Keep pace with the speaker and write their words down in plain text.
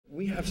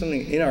have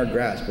something in our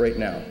grasp right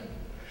now.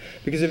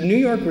 Because if New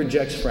York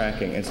rejects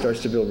fracking and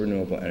starts to build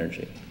renewable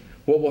energy,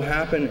 what will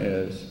happen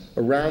is,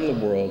 around the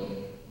world,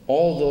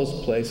 all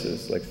those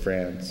places like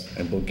France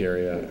and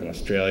Bulgaria and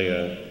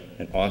Australia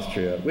and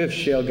Austria, we have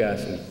shale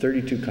gas in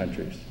 32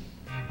 countries.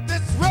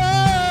 This world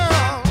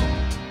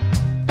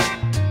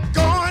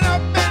going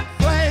up in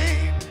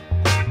flames,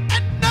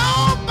 and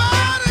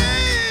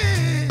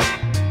nobody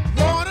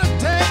gonna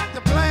take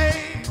the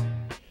blame.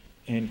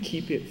 And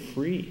keep it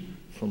free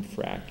from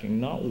fracking,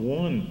 not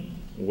one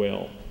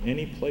well,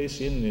 any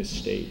place in this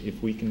state,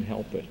 if we can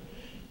help it.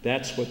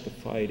 That's what the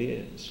fight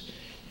is.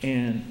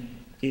 And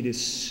it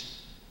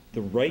is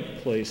the right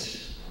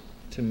place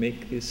to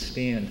make this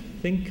stand.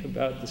 Think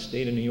about the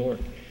state of New York.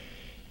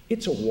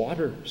 It's a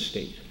water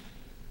state,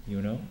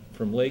 you know,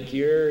 from Lake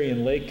Erie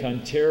and Lake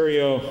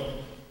Ontario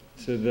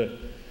to the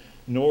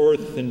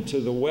north and to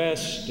the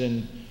west,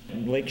 and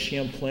Lake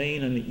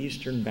Champlain on the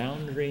eastern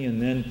boundary,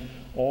 and then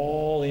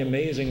all the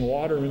amazing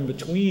water in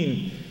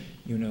between,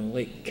 you know,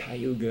 Lake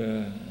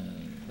Cayuga,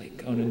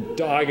 Lake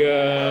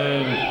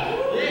Onondaga,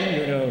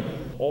 and, you know,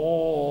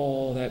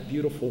 all that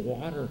beautiful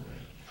water.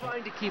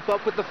 Trying to keep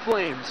up with the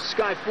flames,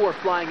 Sky 4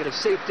 flying at a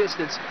safe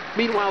distance.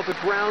 Meanwhile, the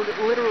ground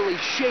literally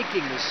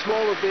shaking the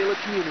small Avila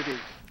community.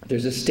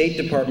 There's a State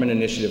Department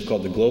initiative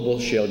called the Global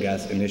Shale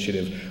Gas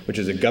Initiative, which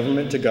is a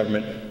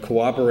government-to-government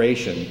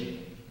cooperation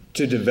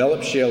to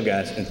develop shale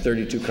gas in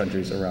 32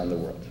 countries around the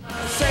world.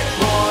 Sick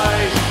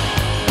boys,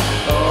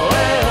 oh,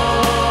 hey, oh,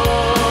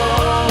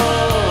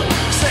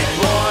 sick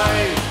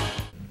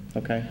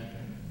boys. Okay?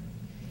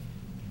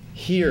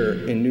 Here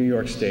in New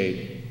York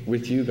State,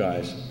 with you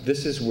guys,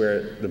 this is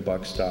where the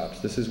buck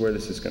stops. This is where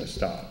this is going to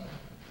stop.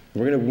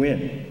 We're going to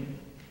win.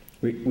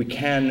 We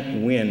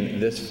can win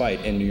this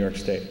fight in New York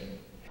State.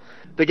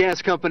 The gas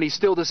company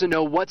still doesn't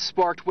know what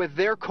sparked what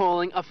they're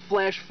calling a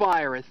flash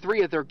fire at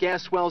 3 of their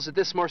gas wells at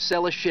this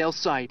Marcellus Shale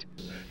site.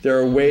 There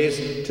are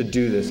ways to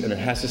do this, and it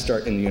has to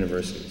start in the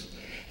universities.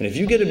 And if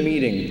you get a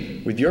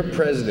meeting with your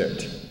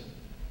president,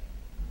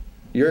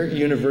 your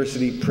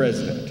university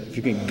president, if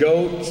you can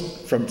go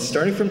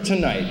starting from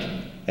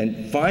tonight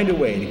and find a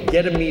way to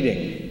get a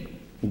meeting,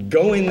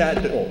 go in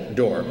that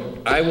door,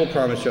 I will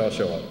promise you I'll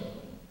show up.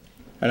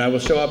 And I will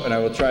show up and I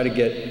will try to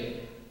get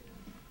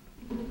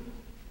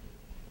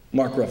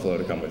Mark Ruffalo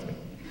to come with me.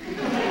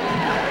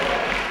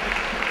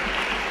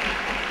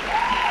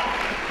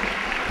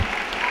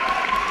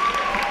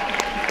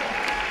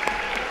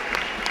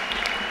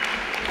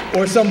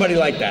 Or somebody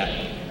like that.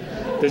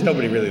 There's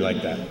nobody really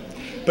like that.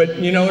 But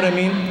you know what I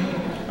mean?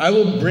 I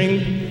will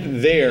bring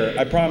there,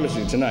 I promise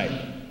you tonight,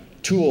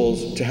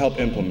 tools to help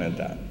implement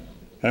that.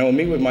 And I will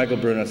meet with Michael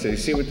Bruno and say, you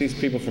see what these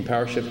people from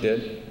PowerShift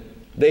did?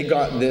 They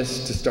got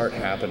this to start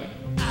happening.